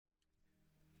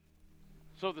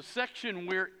So the section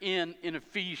we're in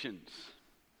Ephesians,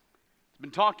 it's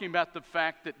been talking about the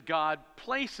fact that God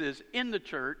places in the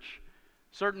church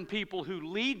certain people who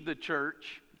lead the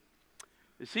church,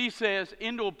 as he says,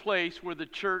 into a place where the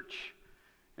church,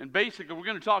 and basically we're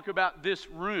going to talk about this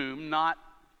room, not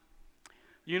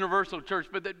universal church,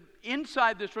 but that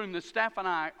inside this room, the staff and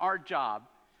I, our job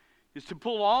is to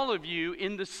pull all of you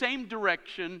in the same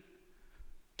direction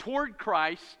toward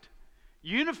Christ,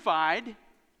 unified,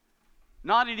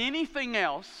 not in anything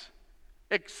else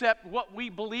except what we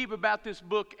believe about this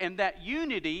book, and that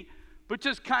unity, but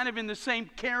just kind of in the same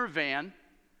caravan,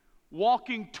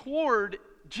 walking toward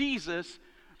Jesus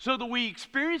so that we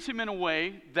experience him in a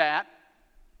way that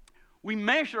we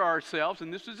measure ourselves,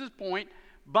 and this is his point,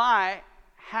 by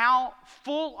how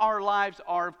full our lives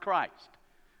are of Christ.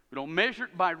 We don't measure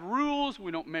it by rules,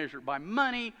 we don't measure it by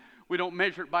money, we don't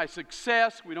measure it by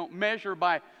success, we don't measure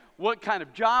by what kind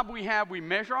of job we have. We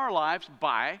measure our lives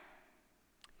by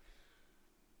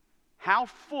how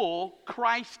full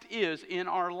Christ is in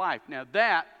our life. Now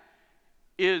that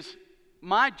is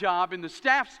my job and the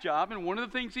staff's job, and one of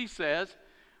the things he says,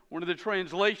 one of the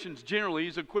translations generally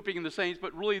is equipping the saints,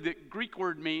 but really the Greek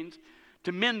word means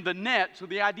to mend the net. So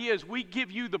the idea is we give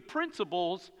you the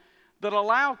principles that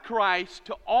allow Christ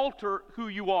to alter who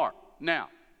you are. Now,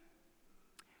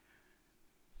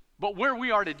 but where we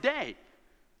are today,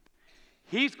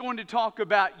 he's going to talk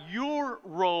about your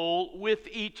role with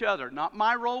each other. Not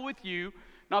my role with you,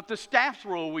 not the staff's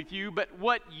role with you, but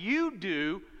what you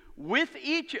do with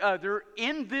each other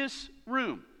in this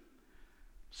room.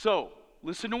 So,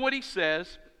 listen to what he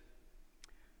says.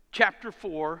 Chapter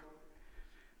 4,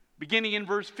 beginning in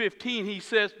verse 15, he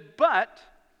says, "But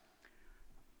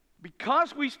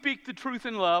because we speak the truth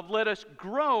in love, let us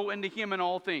grow into him in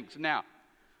all things." Now,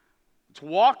 let's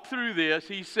walk through this.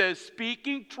 He says,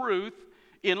 speaking truth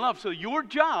in love. So your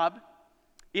job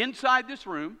inside this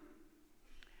room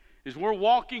is we're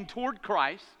walking toward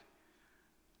Christ.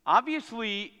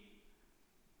 Obviously,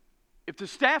 if the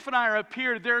staff and I are up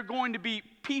here, there are going to be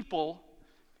people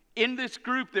in this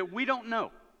group that we don't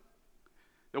know,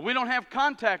 that we don't have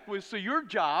contact with. So your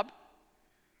job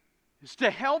is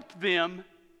to help them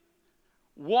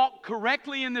walk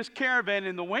correctly in this caravan.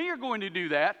 And the way you're going to do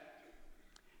that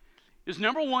is,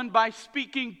 number one, by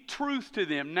speaking truth to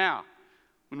them. Now,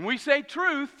 when we say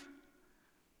truth,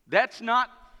 that's not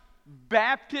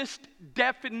Baptist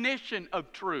definition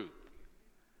of truth.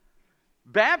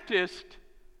 Baptists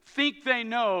think they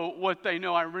know what they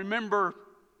know. I remember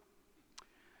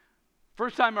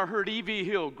first time I heard E.V.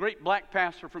 Hill, great black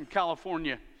pastor from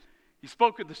California. He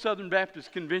spoke at the Southern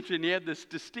Baptist Convention. He had this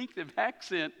distinctive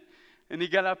accent, and he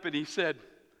got up and he said,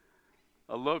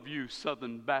 "I love you,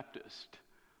 Southern Baptist,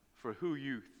 for who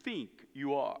you think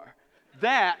you are."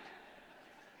 That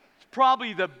is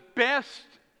probably the best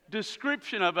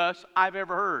description of us I've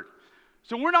ever heard.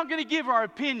 So we're not going to give our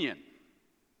opinion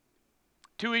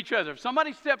to each other. If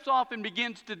somebody steps off and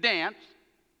begins to dance,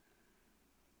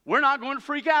 we're not going to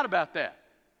freak out about that.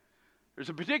 There's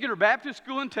a particular Baptist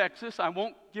school in Texas, I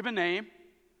won't give a name,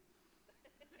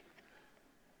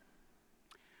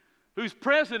 whose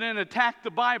president attacked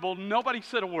the Bible. Nobody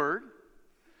said a word.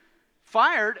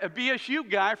 Fired a BSU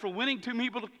guy for winning too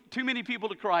many people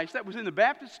to Christ. That was in the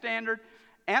Baptist Standard,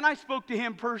 and I spoke to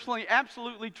him personally,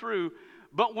 absolutely true.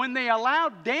 But when they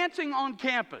allowed dancing on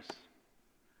campus,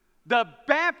 the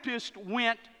Baptists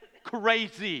went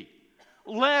crazy.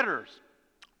 Letters,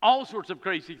 all sorts of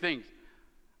crazy things.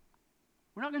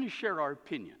 We're not going to share our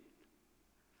opinion.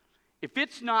 If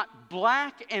it's not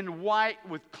black and white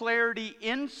with clarity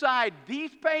inside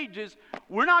these pages,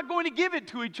 we're not going to give it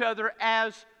to each other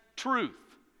as truth.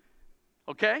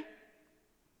 Okay?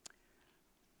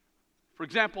 For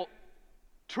example,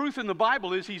 truth in the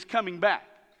Bible is he's coming back.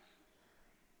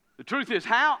 The truth is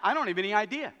how? I don't have any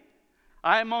idea.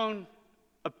 I'm on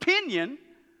opinion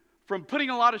from putting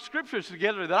a lot of scriptures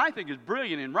together that I think is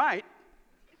brilliant and right.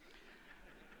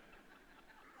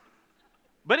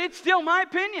 But it's still my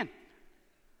opinion.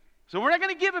 So we're not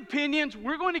going to give opinions.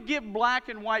 We're going to give black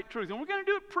and white truth. And we're going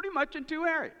to do it pretty much in two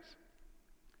areas.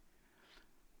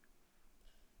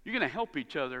 You're going to help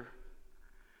each other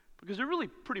because there are really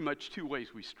pretty much two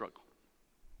ways we struggle.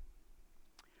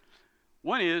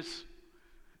 One is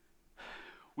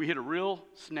we hit a real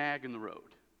snag in the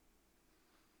road.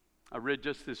 I read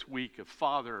just this week a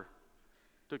father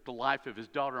took the life of his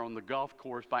daughter on the golf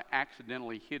course by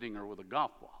accidentally hitting her with a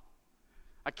golf ball.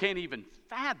 I can't even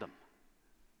fathom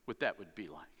what that would be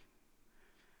like.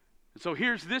 And so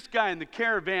here's this guy in the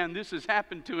caravan. This has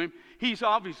happened to him. He's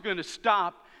obviously going to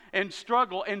stop and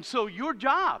struggle. And so your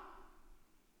job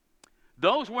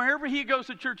Those, wherever he goes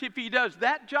to church, if he does,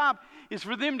 that job is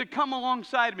for them to come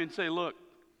alongside him and say, look,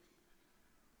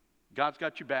 God's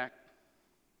got you back.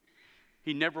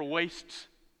 He never wastes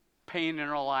pain in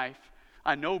our life.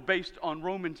 I know based on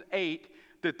Romans 8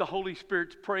 that the Holy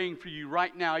Spirit's praying for you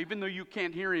right now, even though you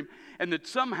can't hear him, and that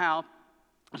somehow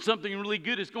something really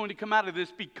good is going to come out of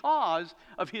this because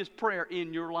of his prayer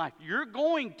in your life. You're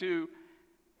going to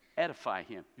edify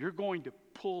him. You're going to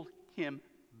pull him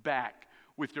back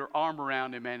with your arm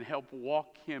around him and help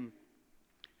walk him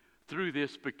through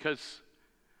this, because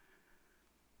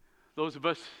those of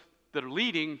us that are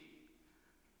leading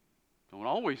don't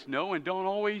always know and don't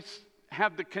always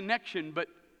have the connection, but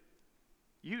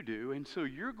you do. And so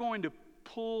you're going to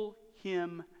pull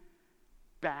him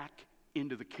back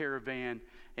into the caravan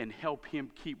and help him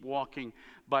keep walking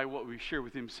by what we share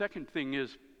with him. Second thing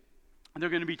is, there are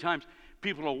going to be times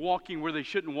people are walking where they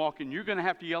shouldn't walk, and you're going to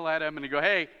have to yell at them and go,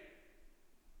 hey,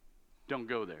 don't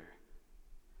go there.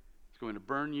 It's going to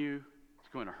burn you. It's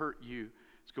going to hurt you.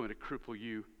 It's going to cripple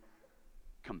you.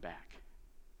 Come back.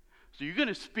 So you're going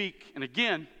to speak, and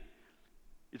again,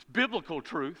 it's biblical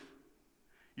truth.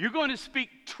 You're going to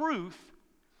speak truth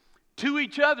to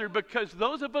each other, because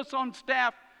those of us on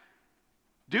staff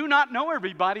do not know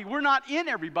everybody. We're not in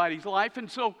everybody's life,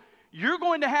 and so you're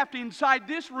going to have to, inside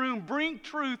this room, bring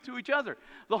truth to each other.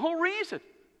 The whole reason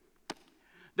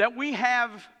that we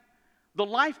have the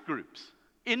life groups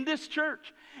in this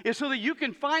church is so that you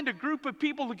can find a group of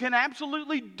people who can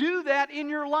absolutely do that in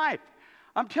your life.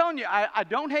 I'm telling you, I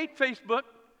don't hate Facebook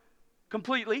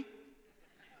completely.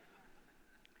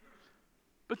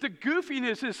 But the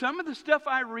goofiness is some of the stuff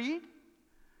I read.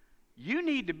 You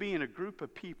need to be in a group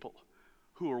of people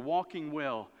who are walking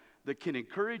well, that can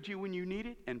encourage you when you need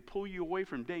it and pull you away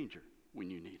from danger when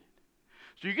you need it.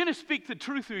 So you're going to speak the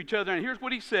truth to each other, and here's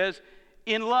what he says,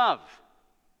 in love.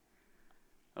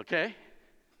 Okay?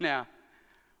 Now,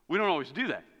 we don't always do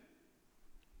that.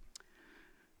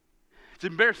 It's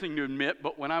embarrassing to admit,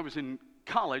 but when I was in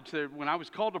college, when I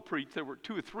was called to preach, there were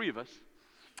 2 or 3 of us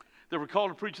that were called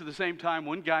to preach at the same time.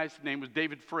 One guy's name was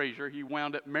David Frazier. He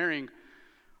wound up marrying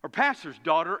our pastor's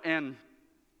daughter, and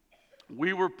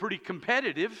we were pretty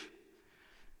competitive.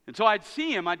 And so I'd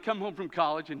see him. I'd come home from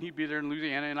college, and he'd be there in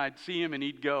Louisiana, and I'd see him, and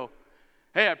he'd go,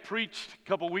 hey, I preached a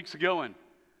couple weeks ago, and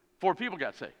 4 people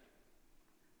got saved.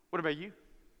 What about you?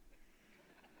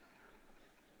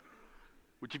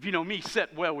 Which, if you know me,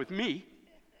 set well with me.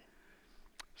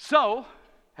 So,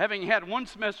 having had 1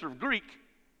 semester of Greek,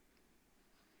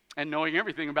 and knowing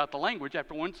everything about the language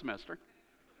after 1 semester,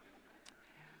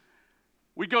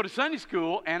 we'd go to Sunday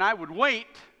school, and I would wait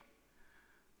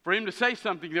for him to say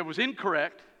something that was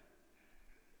incorrect.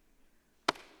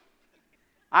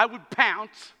 I would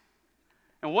pounce,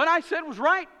 and what I said was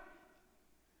right,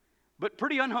 but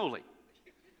pretty unholy.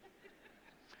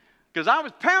 Because I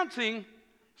was pouncing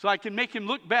so I could make him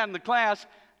look bad in the class,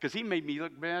 because he made me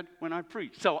look bad when I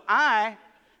preached. So I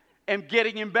am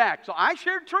getting him back. So I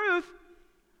shared truth,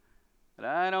 but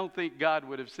I don't think God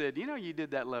would have said, you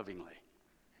did that lovingly.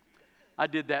 I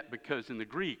did that because in the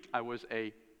Greek, I was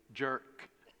a jerk.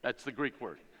 That's the Greek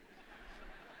word.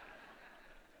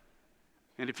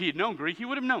 And if he had known Greek, he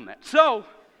would have known that. So,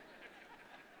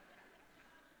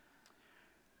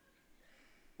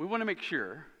 we want to make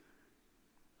sure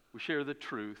we share the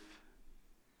truth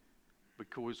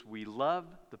because we love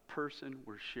the person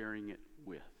we're sharing it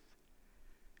with.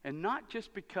 And not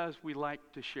just because we like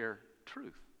to share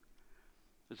truth.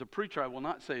 There's a preacher, I will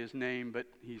not say his name, but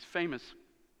he's famous.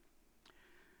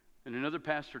 And another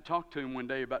pastor talked to him one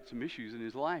day about some issues in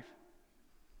his life.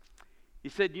 He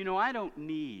said, I don't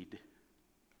need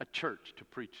a church to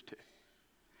preach to.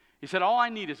 He said, all I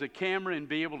need is a camera and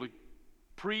be able to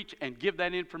preach and give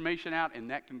that information out, and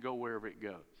that can go wherever it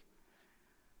goes.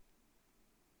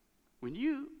 When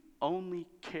you only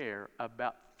care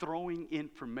about throwing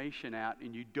information out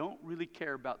and you don't really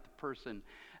care about the person,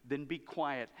 then be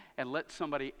quiet and let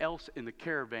somebody else in the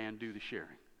caravan do the sharing.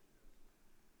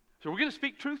 So we're going to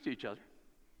speak truth to each other.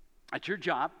 That's your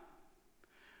job.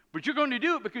 But you're going to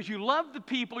do it because you love the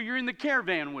people you're in the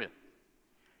caravan with.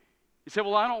 You say,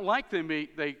 well, I don't like them.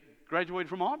 They graduated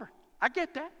from Auburn. I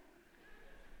get that.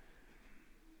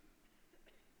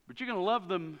 But you're going to love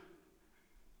them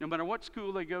no matter what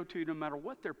school they go to, no matter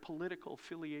what their political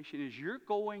affiliation is. You're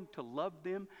going to love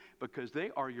them because they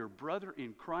are your brother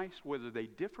in Christ, whether they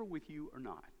differ with you or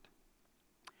not.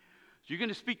 So you're going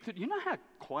to speak, you know how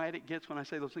quiet it gets when I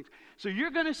say those things? So you're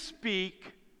going to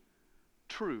speak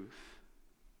truth,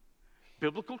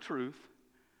 biblical truth,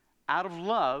 out of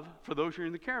love for those you're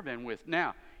in the caravan with.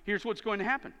 Now, here's what's going to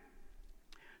happen.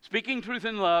 Speaking truth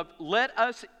in love, let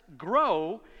us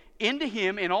grow into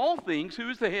him in all things, who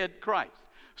is the head, Christ.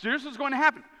 So here's what's going to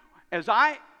happen. As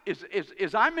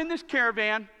I'm in this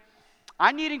caravan,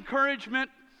 I need encouragement.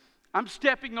 I'm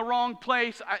stepping the wrong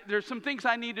place. There's some things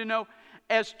I need to know.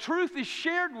 As truth is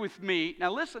shared with me,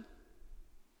 now listen.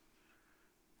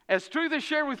 As truth is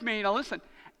shared with me, now listen,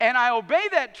 and I obey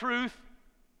that truth,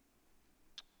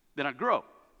 then I grow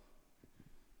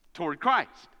toward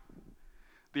Christ.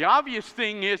 The obvious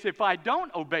thing is, if I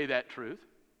don't obey that truth,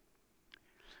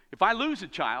 if I lose a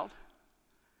child,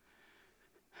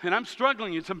 and I'm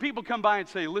struggling, and some people come by and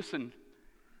say, listen,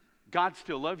 God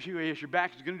still loves you. He has your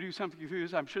back. He's going to do something through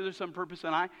this. I'm sure there's some purpose.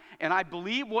 And I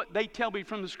believe what they tell me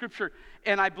from the Scripture.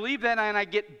 And I believe that, and I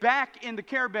get back in the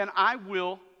caravan, I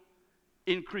will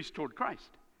increase toward Christ.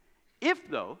 If,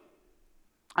 though,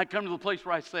 I come to the place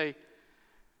where I say,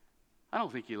 I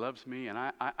don't think he loves me, and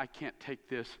I can't take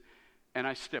this, and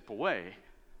I step away,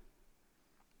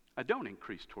 I don't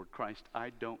increase toward Christ.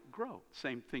 I don't grow.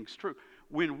 Same thing's true.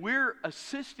 When we're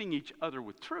assisting each other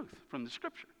with truth from the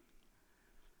Scripture,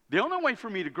 the only way for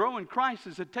me to grow in Christ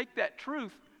is to take that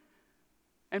truth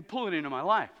and pull it into my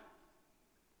life.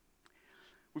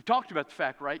 We've talked about the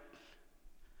fact, right,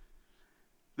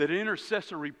 that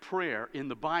intercessory prayer in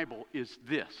the Bible is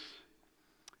this,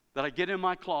 that I get in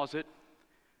my closet,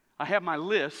 I have my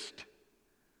list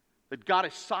that God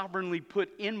has sovereignly put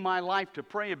in my life to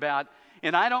pray about,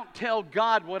 and I don't tell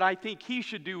God what I think he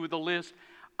should do with the list.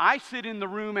 I sit in the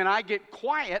room and I get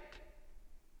quiet,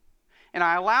 and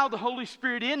I allow the Holy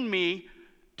Spirit in me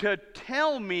to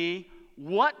tell me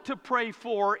what to pray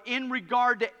for in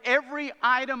regard to every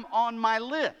item on my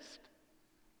list.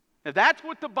 Now, that's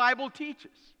what the Bible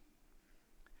teaches.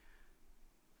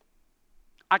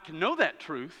 I can know that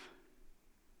truth,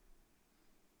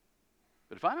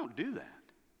 but if I don't do that,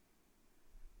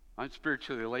 I'm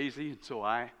spiritually lazy, and so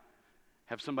I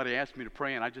have somebody ask me to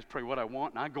pray, and I just pray what I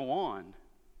want, and I go on.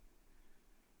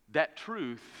 That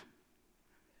truth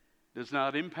does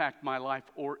not impact my life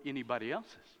or anybody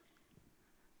else's.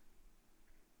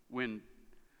 When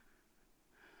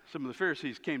some of the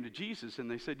Pharisees came to Jesus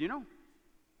and they said, you know,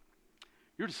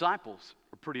 your disciples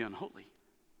are pretty unholy.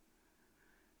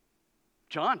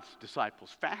 John's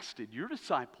disciples fasted. Your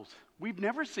disciples, we've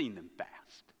never seen them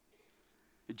fast.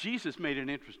 And Jesus made an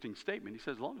interesting statement. He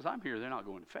says, as long as I'm here, they're not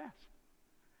going to fast.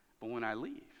 But when I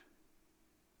leave,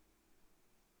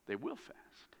 they will fast.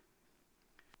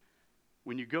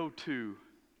 When you go to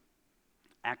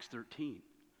Acts 13,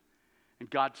 and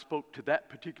God spoke to that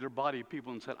particular body of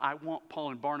people and said, I want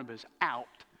Paul and Barnabas out,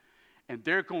 and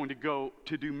they're going to go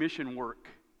to do mission work.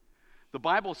 The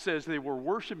Bible says they were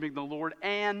worshiping the Lord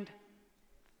and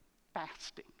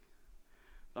fasting.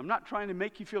 I'm not trying to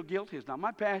make you feel guilty. It's not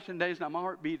my passion today. It's not my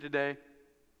heartbeat today.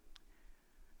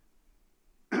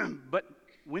 But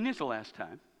when is the last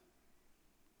time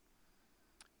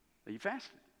that you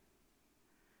fasted?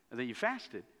 That you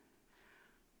fasted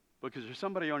because there's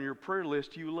somebody on your prayer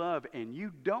list you love and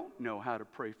you don't know how to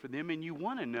pray for them and you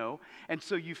want to know, and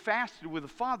so you fasted with the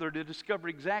Father to discover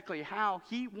exactly how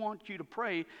he wants you to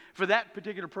pray for that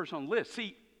particular person on the list.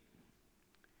 See,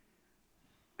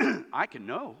 I can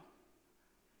know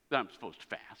that I'm supposed to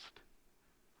fast.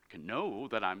 I can know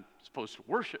that I'm supposed to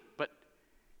worship, but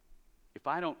if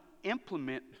I don't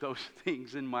implement those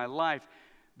things in my life,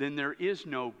 then there is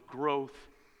no growth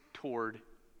toward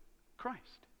Christ.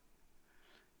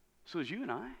 So as you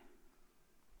and I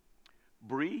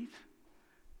breathe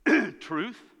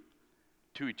truth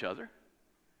to each other,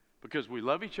 because we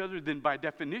love each other, then by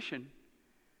definition,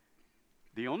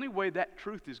 the only way that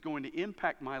truth is going to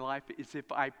impact my life is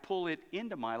if I pull it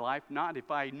into my life, not if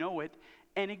I know it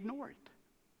and ignore it.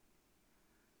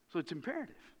 So it's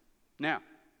imperative. Now,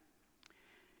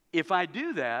 if I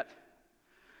do that,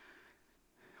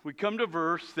 we come to a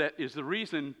verse that is the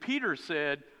reason Peter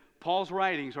said Paul's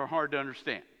writings are hard to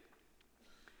understand.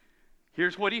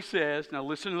 Here's what he says. Now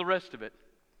listen to the rest of it.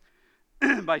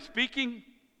 By speaking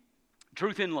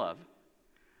truth in love,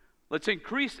 let's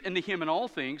increase into him in all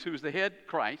things, who is the head,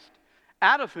 Christ,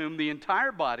 out of whom the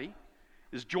entire body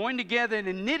is joined together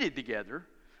and knitted together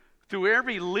through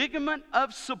every ligament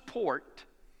of support,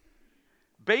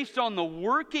 based on the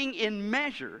working in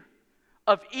measure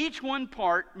of each one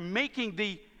part, making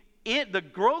the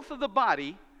growth of the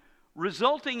body,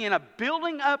 resulting in a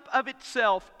building up of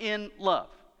itself in love.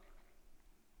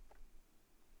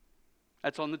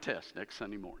 That's on the test next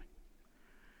Sunday morning.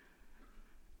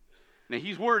 Now,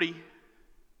 he's wordy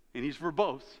and he's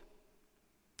verbose,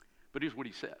 but here's what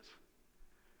he says.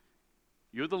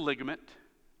 You're the ligament.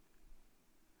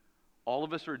 All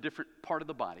of us are a different part of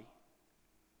the body.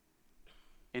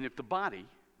 And if the body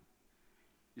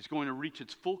is going to reach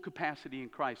its full capacity in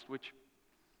Christ, which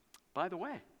by the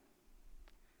way,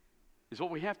 is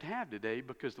what we have to have today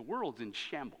because the world's in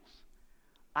shambles.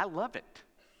 I love it.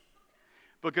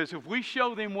 Because if we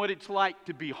show them what it's like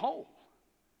to be whole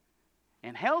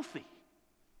and healthy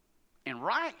and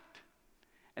right,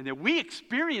 and that we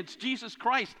experience Jesus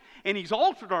Christ and He's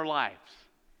altered our lives,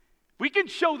 we can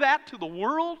show that to the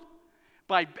world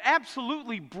by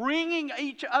absolutely bringing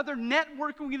each other,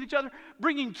 networking with each other,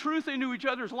 bringing truth into each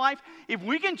other's life. If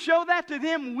we can show that to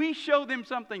them, we show them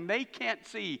something they can't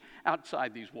see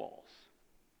outside these walls.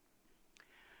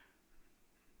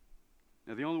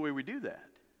 Now, the only way we do that,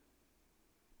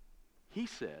 he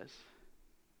says,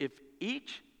 if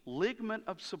each ligament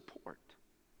of support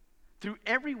through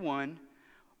everyone,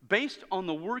 based on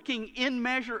the working in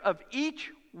measure of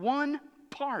each one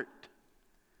part.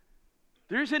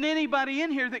 There isn't anybody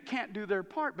in here that can't do their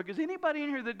part, because anybody in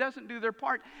here that doesn't do their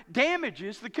part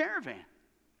damages the caravan.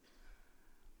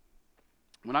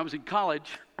 When I was in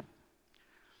college,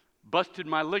 busted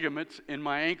my ligaments in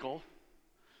my ankle,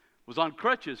 was on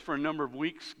crutches for a number of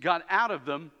weeks, got out of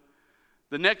them.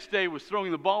 The next day was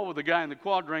throwing the ball with a guy in the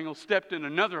quadrangle, stepped in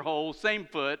another hole, same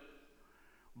foot,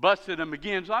 busted him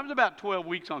again. So I was about 12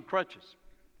 weeks on crutches,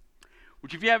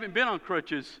 which if you haven't been on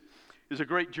crutches is a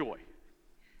great joy.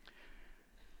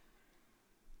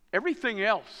 Everything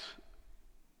else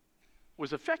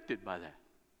was affected by that.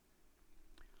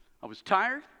 I was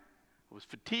tired, I was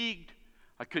fatigued,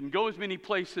 I couldn't go as many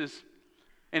places,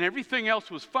 and everything else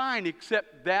was fine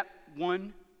except that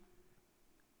one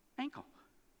ankle.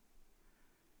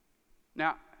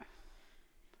 Now,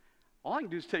 all I can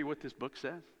do is tell you what this book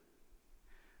says.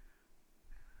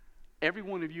 Every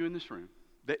one of you in this room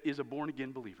that is a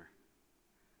born-again believer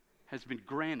has been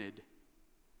granted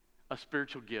a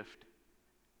spiritual gift.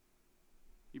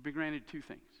 You've been granted two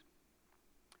things.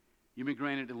 You've been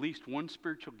granted at least one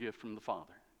spiritual gift from the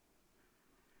Father.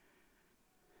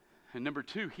 And number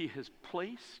two, He has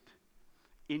placed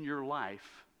in your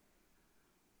life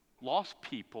lost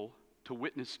people to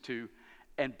witness to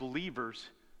and believers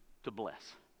to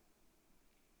bless.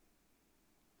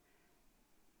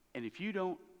 And if you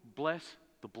don't bless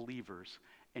the believers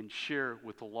and share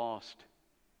with the lost,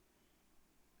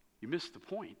 you miss the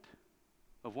point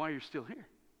of why you're still here.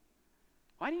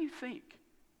 Why do you think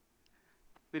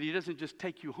that He doesn't just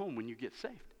take you home when you get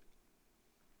saved?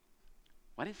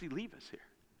 Why does He leave us here?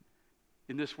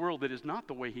 In this world that is not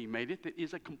the way He made it, that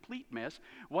is a complete mess.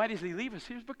 Why does He leave us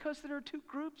here? It's because there are two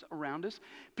groups around us.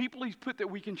 People He's put that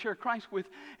we can share Christ with,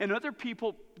 and other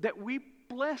people that we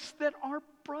bless that are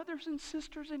brothers and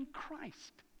sisters in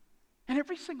Christ. And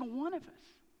every single one of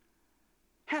us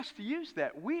has to use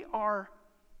that. We are,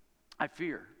 I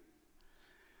fear,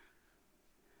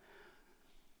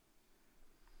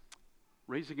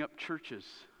 raising up churches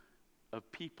of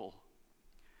people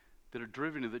that are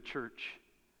driven to the church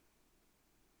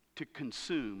to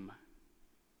consume,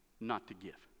 not to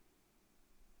give.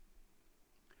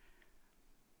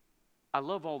 I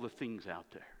love all the things out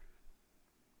there.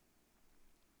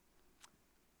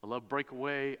 I love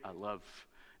Breakaway. I love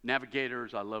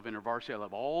Navigators. I love InterVarsity. I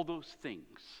love all those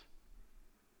things.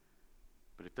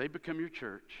 But if they become your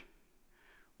church,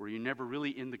 where you're never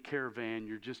really in the caravan,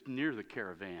 you're just near the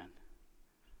caravan,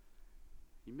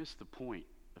 you miss the point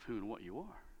of who and what you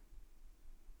are.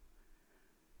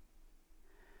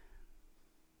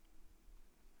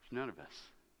 There's none of us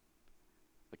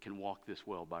that can walk this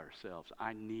well by ourselves.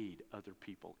 I need other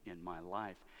people in my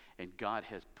life, and God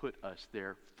has put us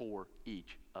there for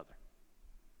each other.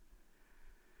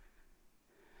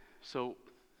 So,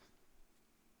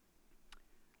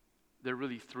 there are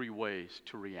really three ways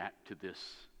to react to this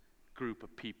group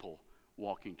of people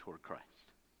walking toward Christ.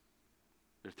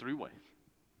 There are three ways.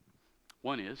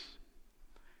 One is,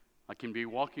 I can be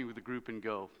walking with a group and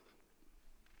go,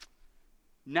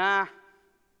 nah,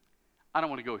 I don't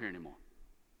want to go here anymore.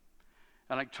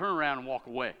 And I turn around and walk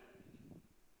away.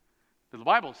 But the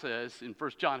Bible says in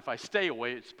 1 John, if I stay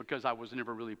away, it's because I was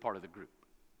never really part of the group.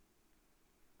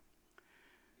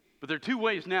 But there are two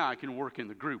ways now I can work in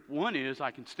the group. One is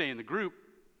I can stay in the group.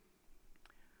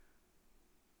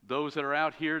 Those that are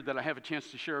out here that I have a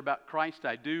chance to share about Christ,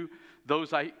 I do.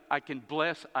 Those I can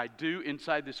bless, I do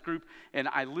inside this group. And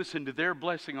I listen to their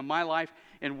blessing on my life.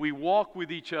 And we walk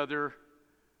with each other,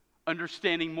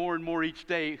 understanding more and more each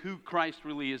day who Christ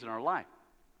really is in our life.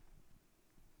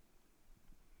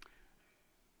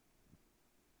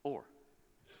 Or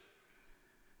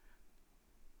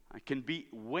I can be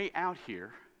way out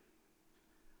here,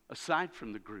 aside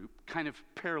from the group, kind of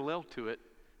parallel to it,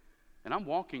 and I'm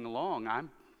walking along. I'm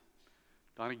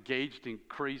not engaged in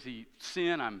crazy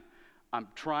sin. I'm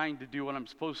trying to do what I'm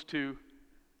supposed to,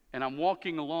 and I'm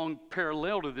walking along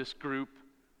parallel to this group,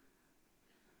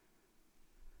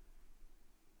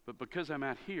 But because I'm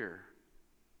out here,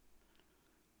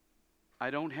 I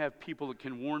don't have people that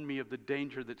can warn me of the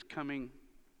danger that's coming,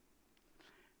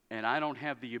 and I don't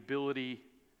have the ability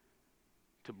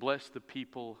to bless the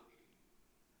people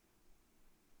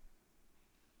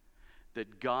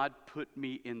that God put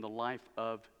me in the life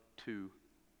of to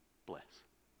bless.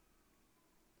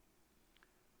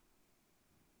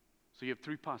 So you have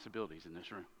three possibilities in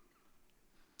this room.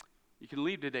 You can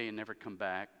leave today and never come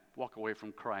back, walk away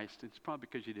from Christ. It's probably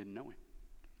because you didn't know Him.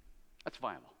 That's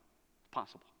viable. It's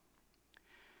possible.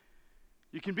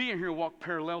 You can be in here and walk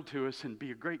parallel to us and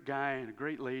be a great guy and a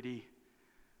great lady,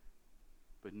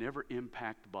 but never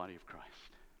impact the body of Christ.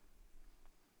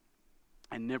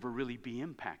 And never really be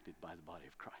impacted by the body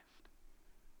of Christ.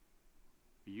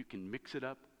 You can mix it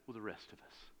up with the rest of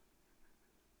us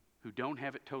who don't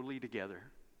have it totally together.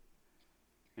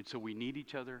 And so we need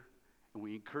each other, and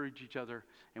we encourage each other,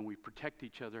 and we protect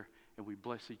each other, and we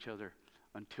bless each other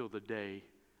until the day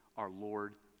our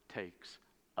Lord takes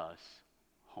us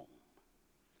home.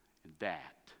 And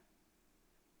that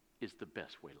is the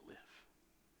best way to live.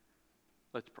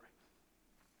 Let's pray.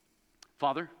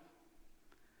 Father,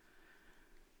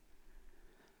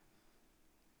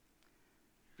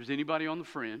 if there's anybody on the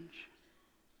fringe,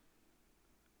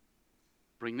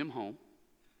 bring them home.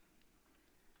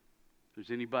 If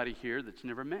there's anybody here that's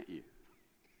never met you,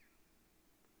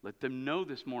 let them know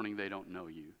this morning they don't know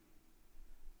you,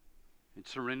 and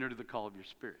surrender to the call of your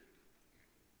Spirit.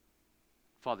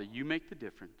 Father, you make the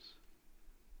difference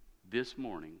this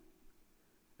morning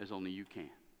as only you can.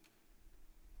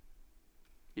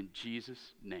 In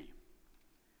Jesus' name.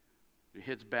 Your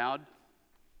heads bowed,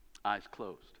 eyes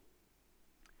closed.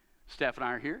 Steph and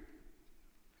I are here.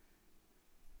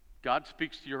 God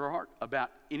speaks to your heart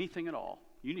about anything at all.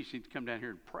 You need to come down here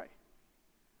and pray.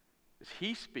 As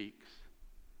He speaks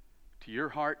to your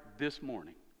heart this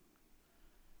morning,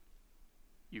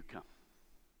 you come.